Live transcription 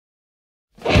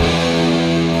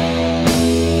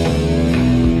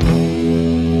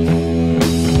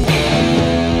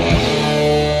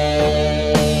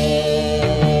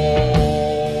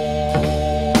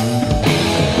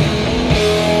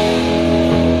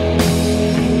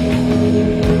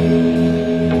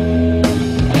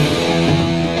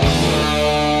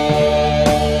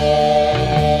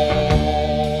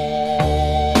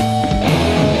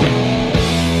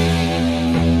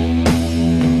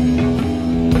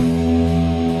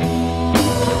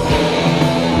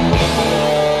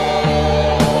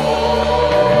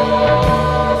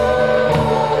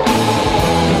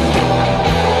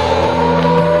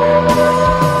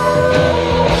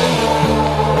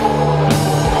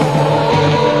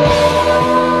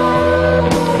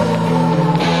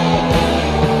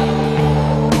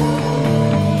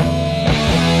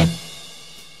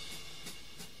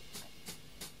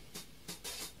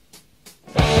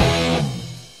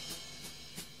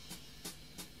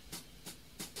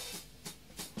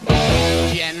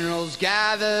Generals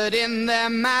gathered in their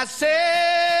masses,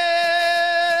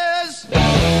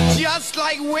 just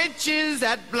like witches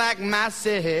at black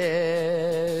masses.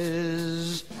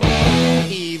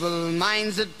 Evil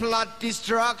minds that plot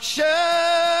destruction,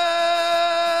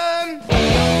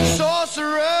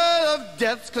 sorcerer of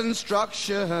death's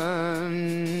construction.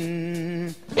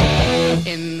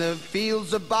 In the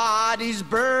fields of bodies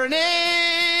burning,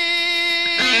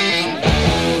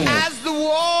 as the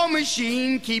war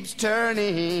machine keeps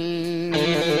turning.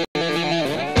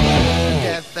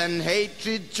 Death and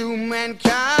hatred to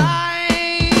mankind,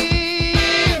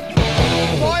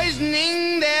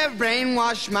 poisoning their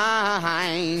brainwashed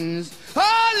minds.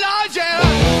 Oh Lord,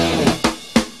 yeah.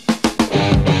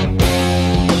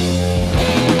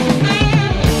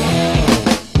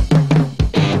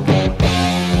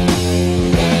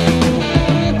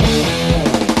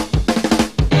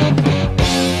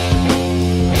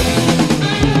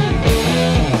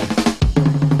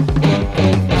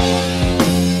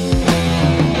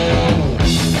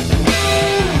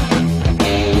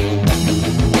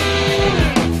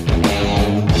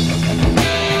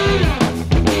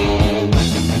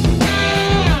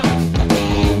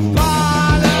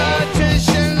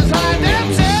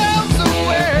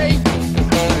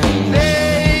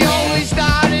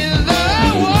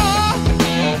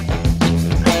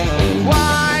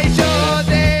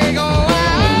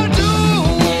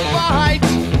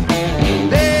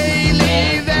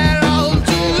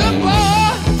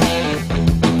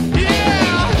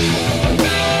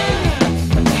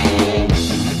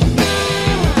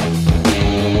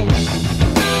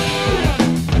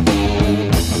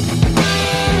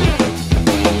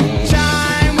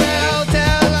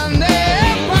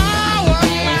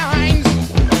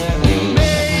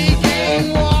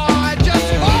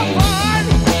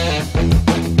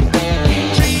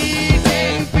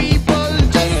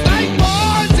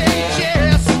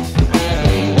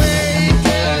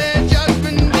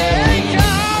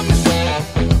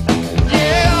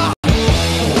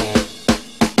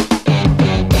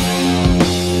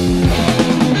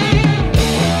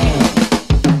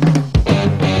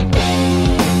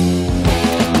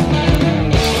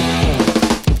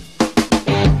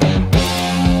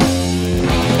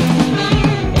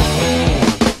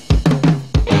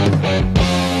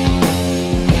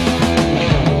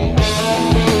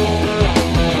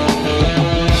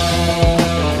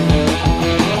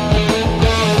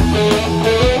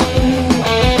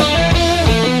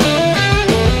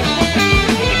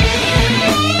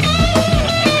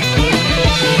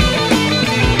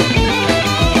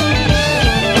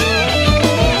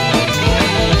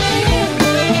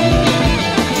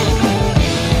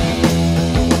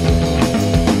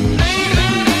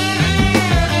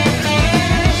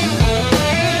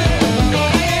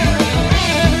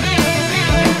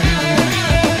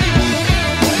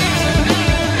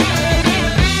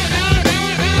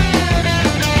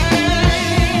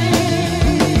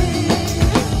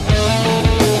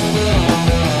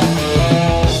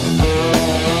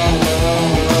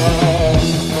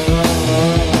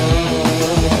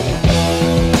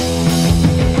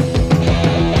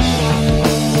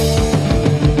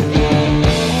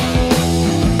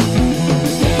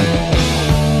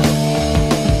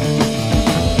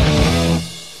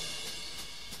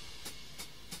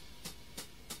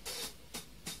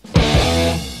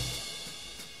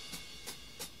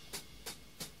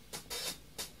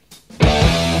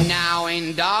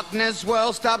 Darkness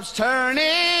world stops turning,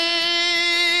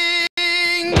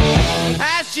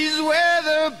 ashes where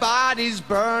the body's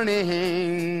burning.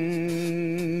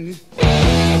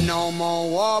 No more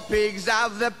war pigs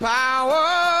have the power,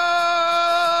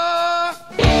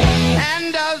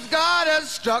 and as God has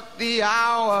struck the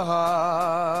hour,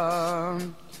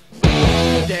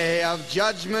 day of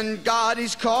judgment God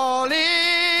is calling.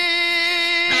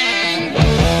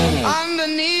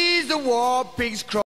 Underneath the war pigs crawl.